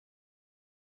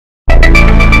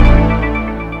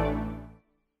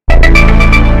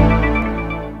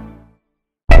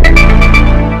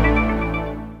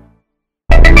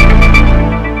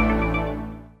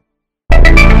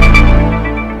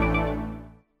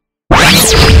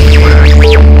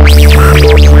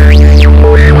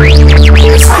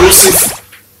exclusive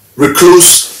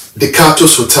recluse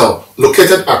Decatus Hotel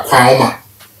located at Kwaoma,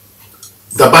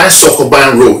 Dabai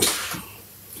Sokoban Road.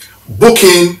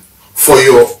 Booking for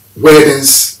your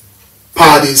weddings,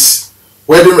 parties,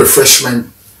 wedding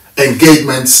refreshment,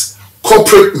 engagements,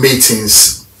 corporate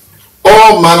meetings,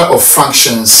 all manner of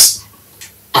functions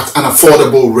at an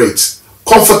affordable rate.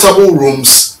 Comfortable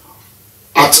rooms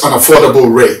at an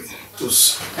affordable rate.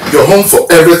 Your home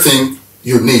for everything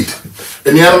you need.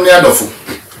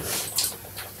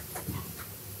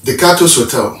 Decatus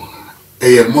Hotel,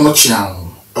 a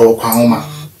monochian or Kwaoma.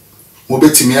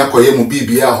 Mobetimi akoye mo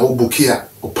bibia ho bukia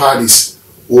o parties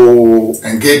o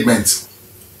engagement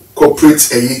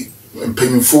corporate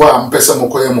mpanyimfo a mpesa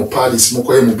mokoye mo parties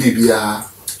mokoye mo bibia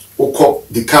okọ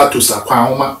Decatus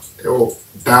Kwaoma o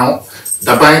down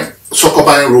Dabai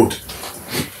Sokoban Road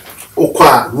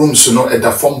okọ rooms no e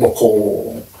da form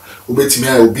boko obetimi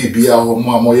a bibia ho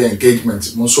mo amoye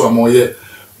engagement mo so amoye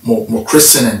mo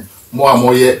christening mo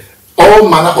amoye all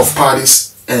manner of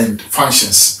parties and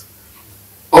functions.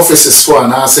 Offices for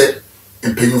an asset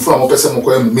and paying for a person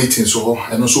meetings so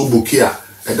and also book here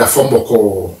at the form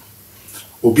boko.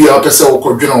 Obi a person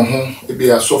will go home, it be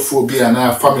a sofa be an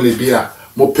family beer,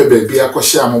 more pebe be a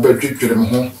kosha mobile drink to them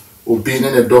home, or being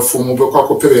in a door for mobile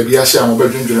cocoa pebe be a share mobile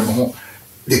drink to them home.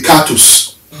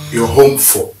 Decatus, your home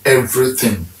for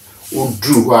everything. O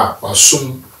drew or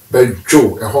soon by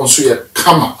Joe, a home so ya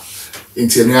come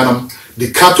into Nianum.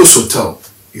 Decatus Hotel,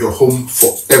 your home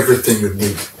for everything you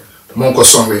need. Monko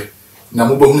sonwe na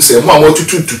mo bohu se mo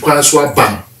amotutu kwan so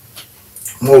aban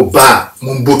mo ba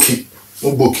mo boki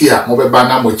a mo beba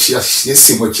na mo chi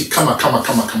asisi mo chi kama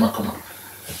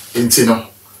intino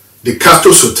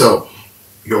Decatus Hotel,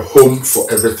 your home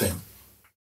for everything.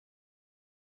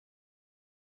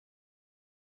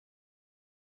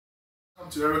 Come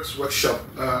to Eric's workshop.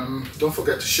 Don't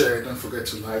forget to share, don't forget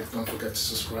to like, don't forget to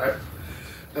subscribe.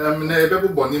 It's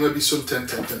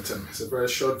a very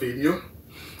short video.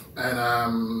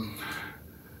 And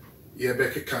yeah,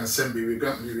 Becky can send me. We're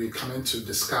coming to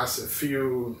discuss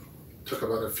talk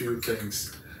about a few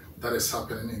things that is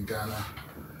happening in Ghana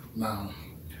now.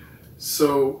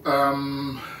 So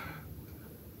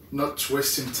not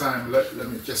wasting time, let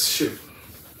me just shoot.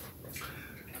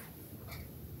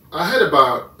 I heard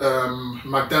about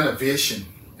MCDAN Aviation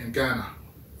in Ghana.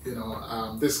 You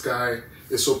know, this guy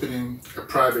is opening a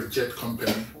private jet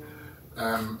company,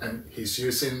 and he's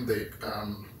using the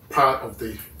part of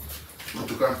the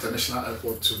Montreal International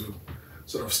Airport to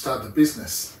sort of start the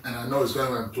business. And I know it's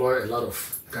going to employ a lot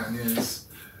of Ghanaians.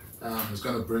 It's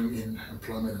going to bring in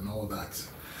employment and all that.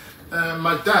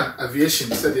 MCDAN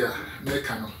Aviation said, yeah,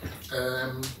 Mekano.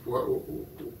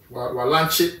 We'll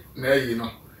launch it, you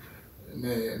know,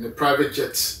 the private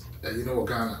jets, you know,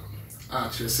 Ghana. I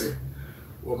actually say,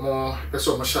 or more,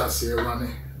 person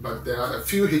running, but there are a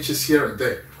few hitches here and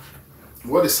there.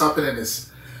 What is happening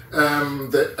is,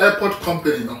 the airport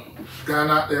company, you know,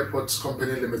 Ghana Airports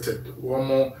Company Limited, one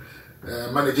more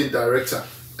managing director,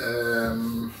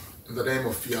 in the name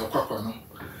of Yakwakwa, no,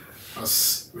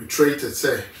 has reiterated,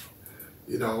 say,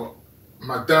 you know,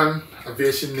 MCDAN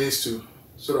Aviation needs to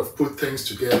sort of put things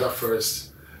together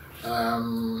first,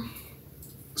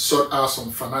 sort out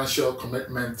some financial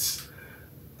commitments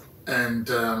and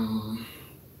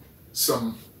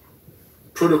some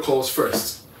protocols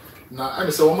first. Now, I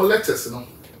mean, so one more letters, you know.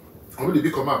 I will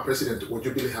become our president of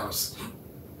Jubilee House.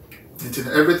 Until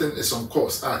everything is on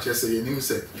course. I just say, you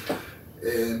say,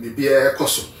 be a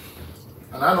coso.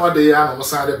 And I know what they are, I'm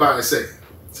saying, I say,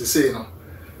 you know,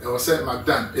 I was saying,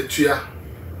 MCDAN, it's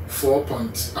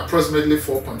approximately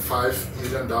 $4.5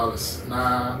 million.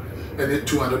 Now, and it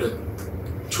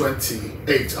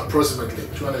 228, approximately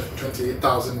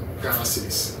 228,000 Ghana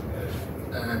cedis.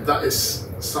 And that is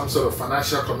some sort of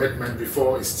financial commitment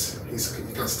before he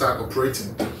can start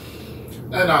operating.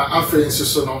 And after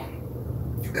instance, no,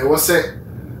 it was said,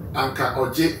 Anka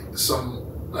Oji some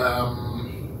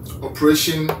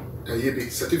operation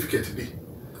certificate be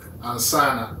and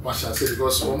sign what shall say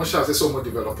because what shall say so much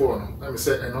developer no. Let me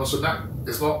say, and also that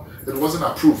it's not, it wasn't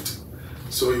approved,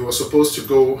 so he was supposed to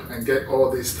go and get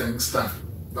all these things done,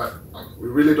 but we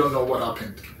really don't know what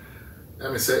happened.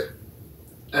 Let me say,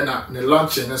 and the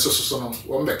launching and so no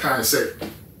one the kind say.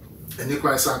 And you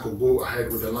quite could go ahead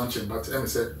with the launching, but Emmy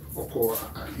said, of course,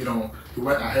 you know, he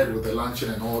went ahead with the launching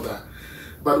and all that.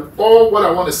 But all what I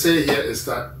want to say here is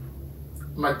that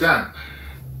MCDAN,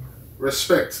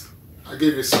 respect, I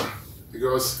give you some,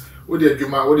 because with you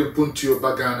put to your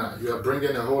Ghana, you are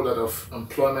bringing a whole lot of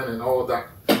employment and all that,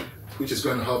 which is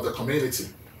going to help the community.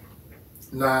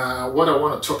 Now, what I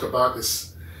want to talk about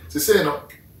is to say, you know,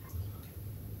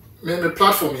 the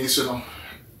platform is, you know,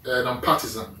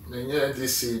 non-partisan. Menye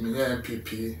NDC, menye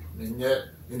MPP, menye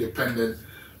independent.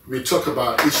 We talk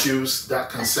about issues that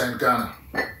concern Ghana,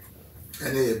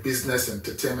 any business,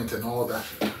 entertainment, and all that.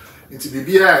 Into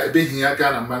BBI, a big here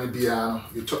Ghana money biano.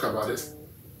 We talk about it,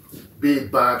 be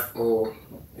it bad or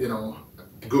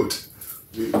good.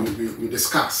 We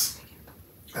discuss.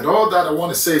 And all that I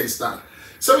want to say is that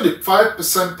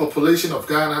 75% population of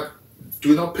Ghana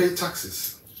do not pay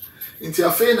taxes. Into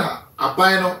Afena,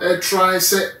 Abino, try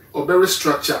say or very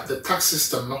structure the tax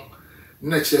system. No,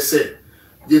 nature say,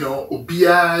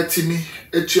 Obia Timmy,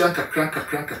 Echianka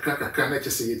cranka, nature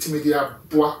say, Timidia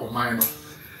bois or minor.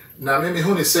 Now, maybe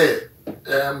Honey say,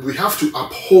 we have to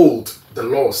uphold the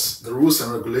laws, the rules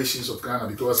and regulations of Ghana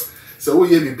because so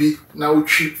we be now we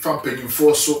treat from penny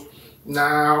for so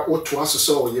now what to us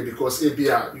so because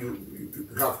ABR you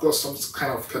have got some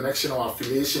kind of connection or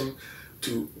affiliation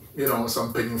to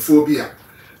some peniophobia.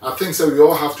 I think so we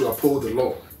all have to uphold the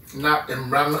law. Now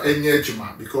emran enye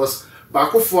juma because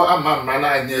bakofo ama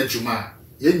mrana enye juma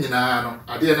ye nyina no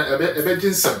ade na ebe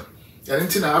ginsem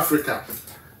and in Africa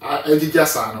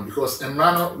because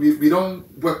emrano we don't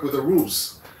work with the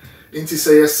rules. Inti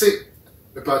say say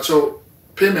the pacho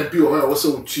payment bill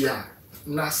also tia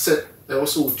na set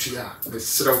also tia the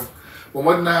srow but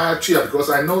what na tia because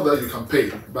I know that you can pay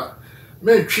but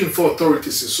main trim for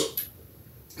authorities is so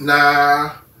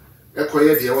na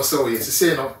ekoye de also we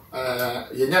say no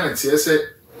yenya say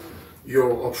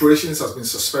your operations has been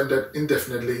suspended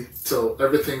indefinitely till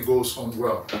everything goes on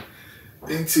well.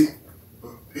 Inti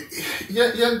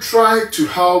try to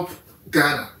help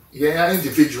Ghana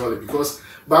individually because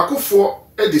bako for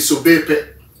disobey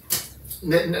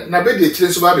na be de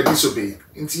chile so ba be disobey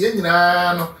nti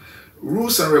nyina no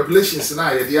rules and regulations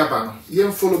na ye de aba no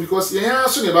yen follow because yen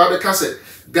so ne ba be ka say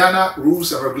Ghana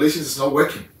rules and regulations is not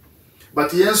working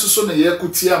but yen so na ye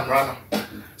kutia mra no.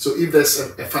 So if there's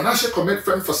a financial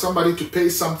commitment for somebody to pay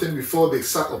something before they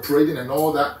start operating and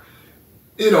all that,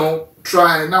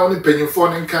 try now only paying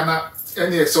for in Ghana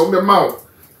any so me mau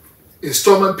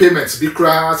installment payments be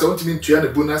cry so want me to the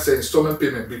bonus installment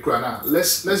payment be cry now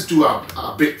let's do our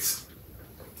bit.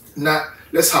 Now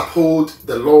let's uphold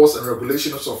the laws and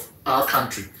regulations of our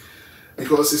country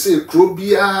because they say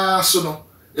krobia so no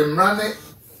emrane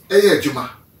eye juma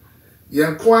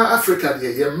yenkwa Africa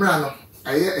de yemra no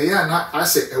aye na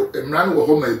ase emrane wo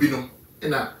ho ma ebinum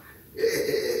na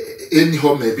eni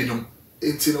ho ma ebinum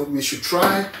until we should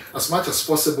try as much as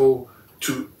possible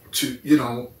to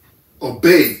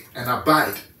obey and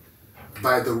abide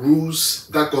by the rules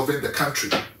that govern the country.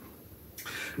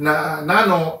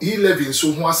 No E-LEVY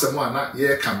so ho asem ana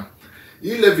ye ka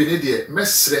E-LEVY ne de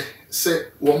mesre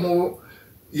say womo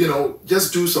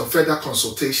just do some further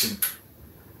consultation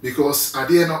because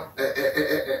ade no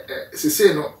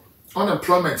say no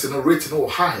unemployment rate no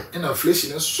high and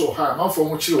inflation is so high man for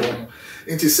mo chire wo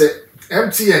into say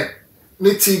MTN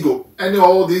Tigo and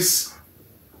all these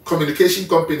communication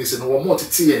companies and one more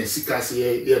TN sikas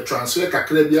ye transfer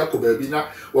kakra bia ko ba bi na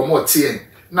one more TN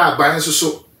na ban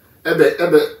so ebe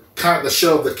count the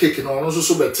share of the cake and all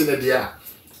so betin e dia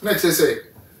na say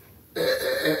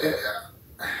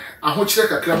ahochire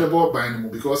kakra be bo ban mu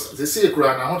because they say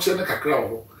kura na ahochire na kakra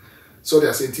wo so they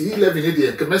are saying E-LEVY ne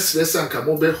dey kemesre sanka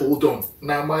mo be hold on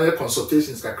na my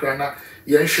consultations kakra na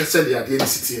ye nhwe se dey ade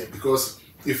city because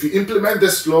if you implement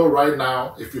this law right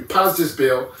now, if you pass this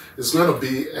bill, it's going to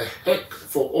be a heck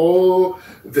for all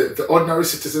the ordinary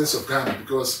citizens of Ghana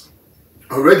because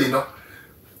already,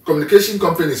 communication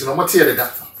companies, material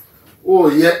that. Oh,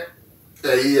 yeah,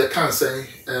 I can't say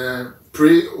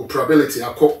pre-operability,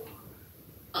 I call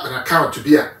an account to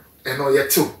be a, and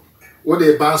yet too. What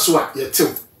they ban so yet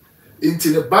too. Into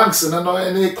the banks and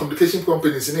any communication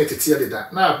companies in it,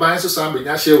 that. Now, buying so something,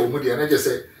 I share with me, and I just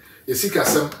say, you see,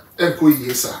 some enko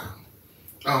yesa.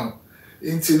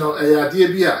 Into idea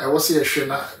be I was here,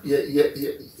 Shena, ye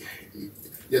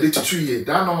did 2 years.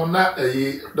 Down on that,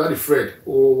 Daddy Fred,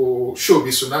 or show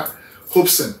me so now,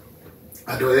 Hobson,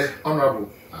 Adoye, honorable,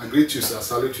 I greet you, sir,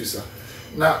 salute you, sir.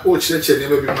 Now, church,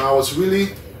 I was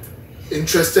really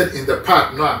interested in the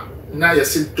part now you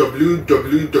see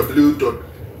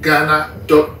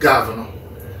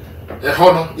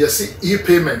www.ghana.gov. You see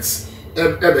e-payments.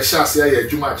 Ebe shase ya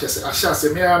juma chese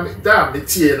ashase me da me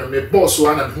tie no me boss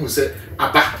one and who say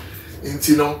aba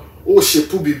nti no o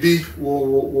shepu bibi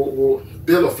wo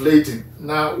bill of lading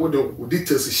na wo the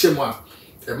details shemu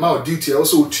a ma duty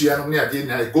also utua no na ade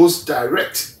na it goes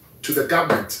direct to the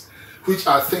government, which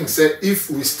I think say if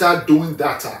we start doing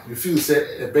that you feel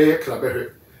say e be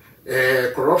klabe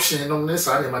corruption no ne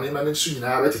sa ne mane so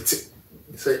nyina betete.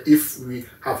 Say if we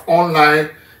have online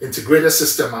integrated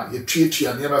system you treat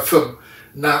your never film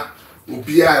now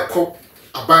ubia ko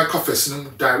aban coffers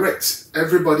direct.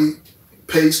 Everybody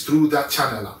pays through that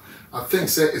channel. I think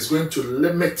it's going to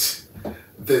limit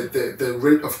the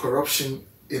rate of corruption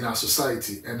in our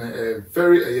society, and a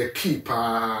very key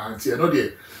part. You know,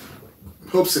 the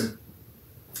hopes in.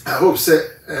 I hope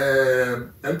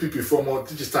MPP for more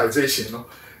digitization, you know,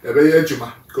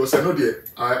 because I know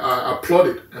I applaud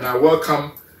it and I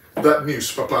welcome that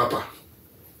news, papa.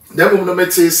 Then we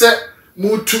may say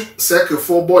move to circle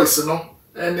 4 boys, you know,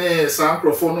 and some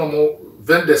microphone no more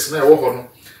vendors no.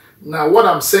 Now what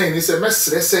I'm saying is a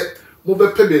message say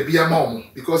move pay baby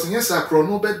amount because in yes I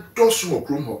no be do smoke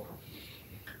room.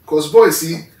 Because boys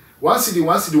see one city in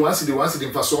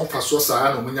faso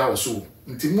sa no munya woso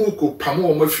nti mu ko pamo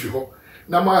o mafiri ho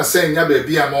na ma say nya ba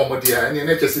bia ma o dia ene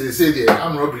na kese say dey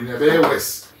am robbery na be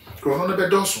west krono no be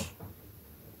donso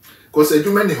because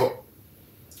adwuma ni ho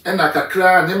ena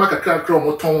kakra ne ma kakra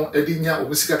mo ton edi nya o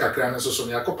musika kakra na so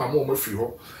ne akopamo o mafiri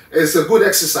ho. It's a good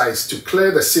exercise to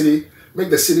clear the city, make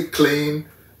the city clean.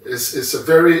 It's a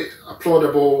very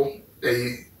applaudable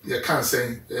you can't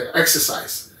say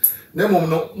exercise. Nemo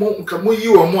no mo nka mo yi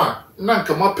wo mo a na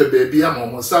nka mo pe baabi ama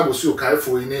mo sabo si o kai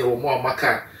fo ine wo mo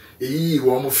amaka yi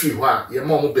wo mo fi ho a ye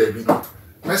mo baabi no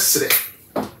mesre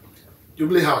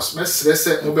Jubilee House mesre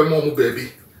se mo be mo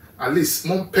baabi at least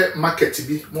mo pe market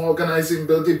bi mo organizing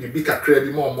building bi kakra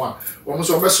bi mo a wo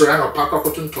so mesre na park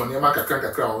akoto ntone ma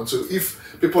kakra. So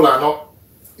if people are not,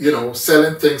 you know,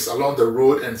 selling things along the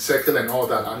road and circle and all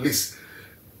that, at least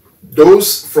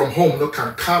those from home no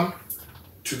can come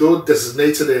to those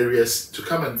designated areas to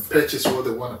come and purchase what they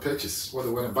want to purchase, what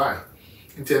they want to buy.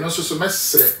 Inti eno so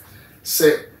message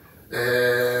say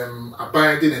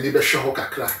abiding and ibe show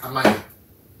kakra amani.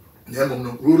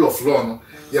 No rule of law no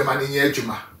yemani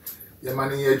ejuma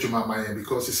manye,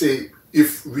 because you say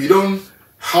if we don't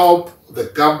help the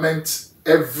government,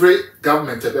 every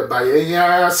government by any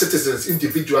citizens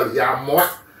individually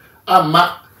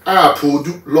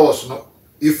produce laws no,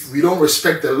 if we don't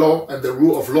respect the law and the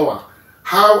rule of law,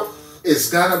 how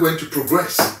is Ghana going to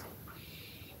progress?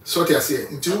 So I say,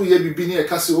 until we be near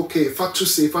Cassie, okay, fat to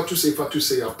say,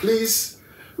 please,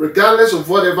 regardless of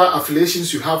whatever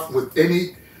affiliations you have with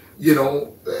any, you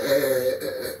know,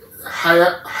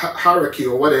 higher hierarchy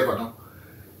or whatever, no,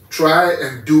 try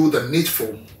and do the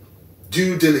needful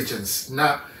due diligence.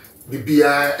 Now,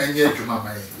 BBI and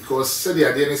Jumamai, because said the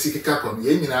idea we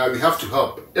have to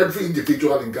help. Every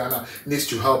individual in Ghana needs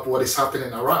to help what is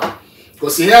happening around.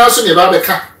 Because here also never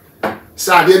beka.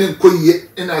 So I didn't go ye,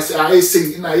 and I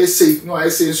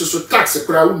say, so tax a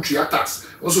crowd tax.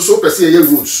 Also, so per se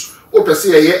roads, or per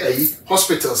se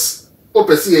hospitals, or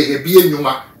per se a be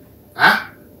numa,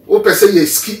 or per se ye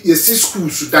see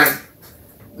schools to die.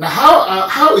 Now,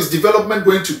 how is development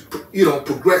going to, you know,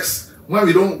 progress when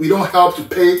we don't help to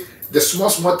pay the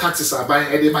small taxes are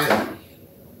buying any money?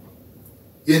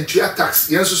 Yen tax,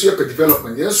 yen so per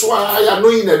development, yen so I know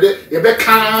in a day, ye be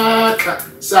ka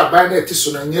sa buy na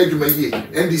tiso na nya adwuma ye,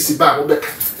 NDC ba mo beka,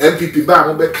 MPP ba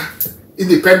mo beka,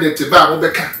 independent ba mo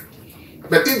beka.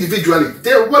 But individually,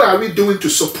 what are we doing to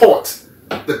support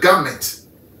the government,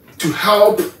 to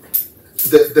help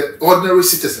the ordinary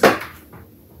citizen?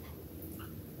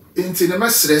 In the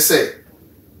message say,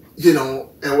 you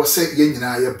know, I was saying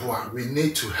we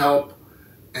need to help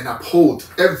and uphold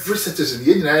every citizen.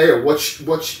 Watch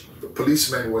the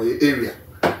policemen or area.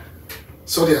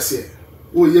 So they say,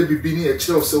 oh yeah, be being a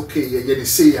child, okay, yeah,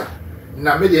 say ya.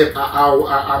 Now maybe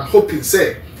I'm hoping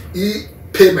say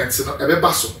payments you know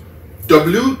basso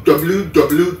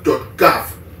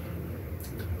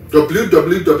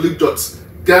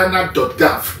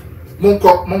www.ghana.gov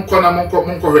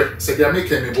monko re say they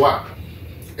make me boa.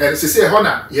 And say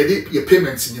hona ye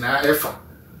payments in efa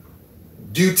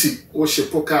duty o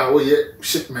shipoka o ye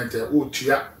shipment o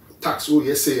tuya tax o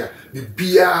ye say ya the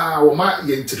bia o ma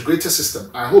ye integrated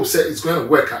system. I hope say it's going to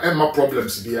work and more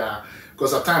problems bia,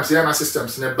 because at times the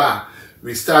systems in a bar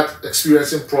we start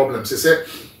experiencing problems. They say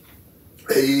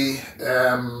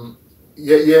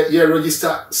ye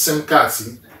register SIM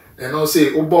cards and also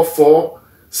say over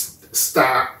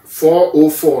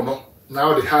 4*404 no.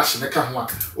 Now the hash in the camera,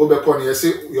 you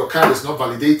say your card is not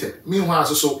validated. Meanwhile,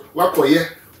 so what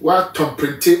tom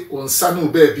printed on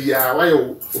Sanu baby, why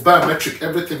you biometric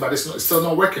everything, but it's still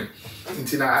not working.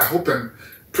 Until I hope and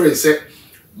pray say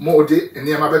more day and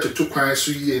near my better 2 coins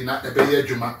so ye na a bay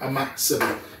juma ama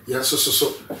 7. Yes,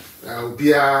 so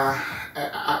be a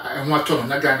what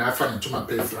on again I find into my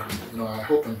paper. You know, I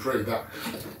hope and pray that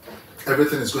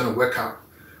everything is going to work out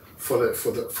for the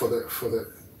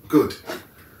good.